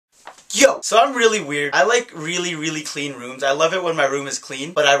Yo! So I'm really weird. I like really clean rooms. I love it when my room is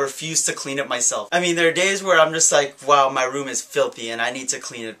clean, but I refuse to clean it myself. I mean, there are days where I'm just like, wow, my room is filthy and I need to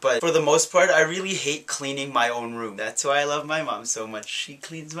clean it. But for the most part, I really hate cleaning my own room. That's why I love my mom so much. She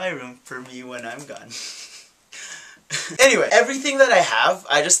cleans my room for me when I'm gone. Anyway, everything that I have,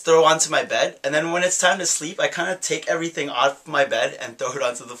 I just throw onto my bed, and then when it's time to sleep, I kind of take everything off my bed and throw it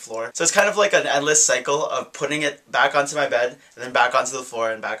onto the floor. So it's kind of like an endless cycle of putting it back onto my bed, and then back onto the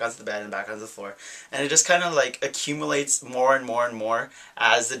floor, and back onto the bed, and back onto the floor. And it just kind of like accumulates more and more and more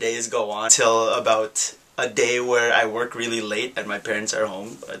as the days go on, till about a day where I work really late and my parents are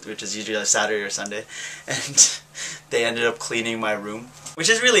home, which is usually a Saturday or Sunday, and they ended up cleaning my room, which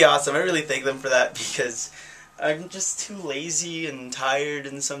is really awesome. I really thank them for that, because I'm just too lazy and tired,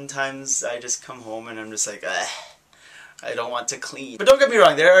 and sometimes I just come home and I'm just like, I don't want to clean. But don't get me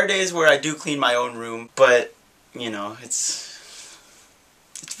wrong, there are days where I do clean my own room, but, you know, it's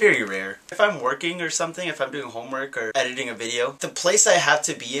very rare. If I'm working or something, if I'm doing homework or editing a video, the place I have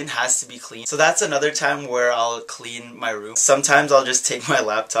to be in has to be clean. So that's another time where I'll clean my room. Sometimes I'll just take my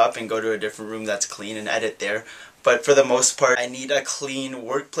laptop and go to a different room that's clean and edit there. But for the most part, I need a clean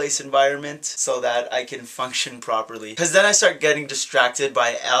workplace environment so that I can function properly. Because then I start getting distracted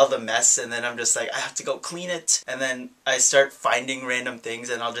by all the mess, and then I'm just like, I have to go clean it. And then I start finding random things,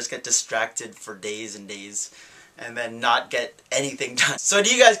 and I'll just get distracted for days and days, and then not get anything done. So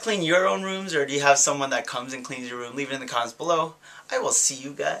do you guys clean your own rooms, or do you have someone that comes and cleans your room? Leave it in the comments below. I will see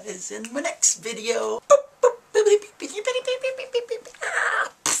you guys in my next video.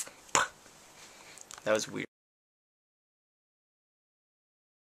 That was weird.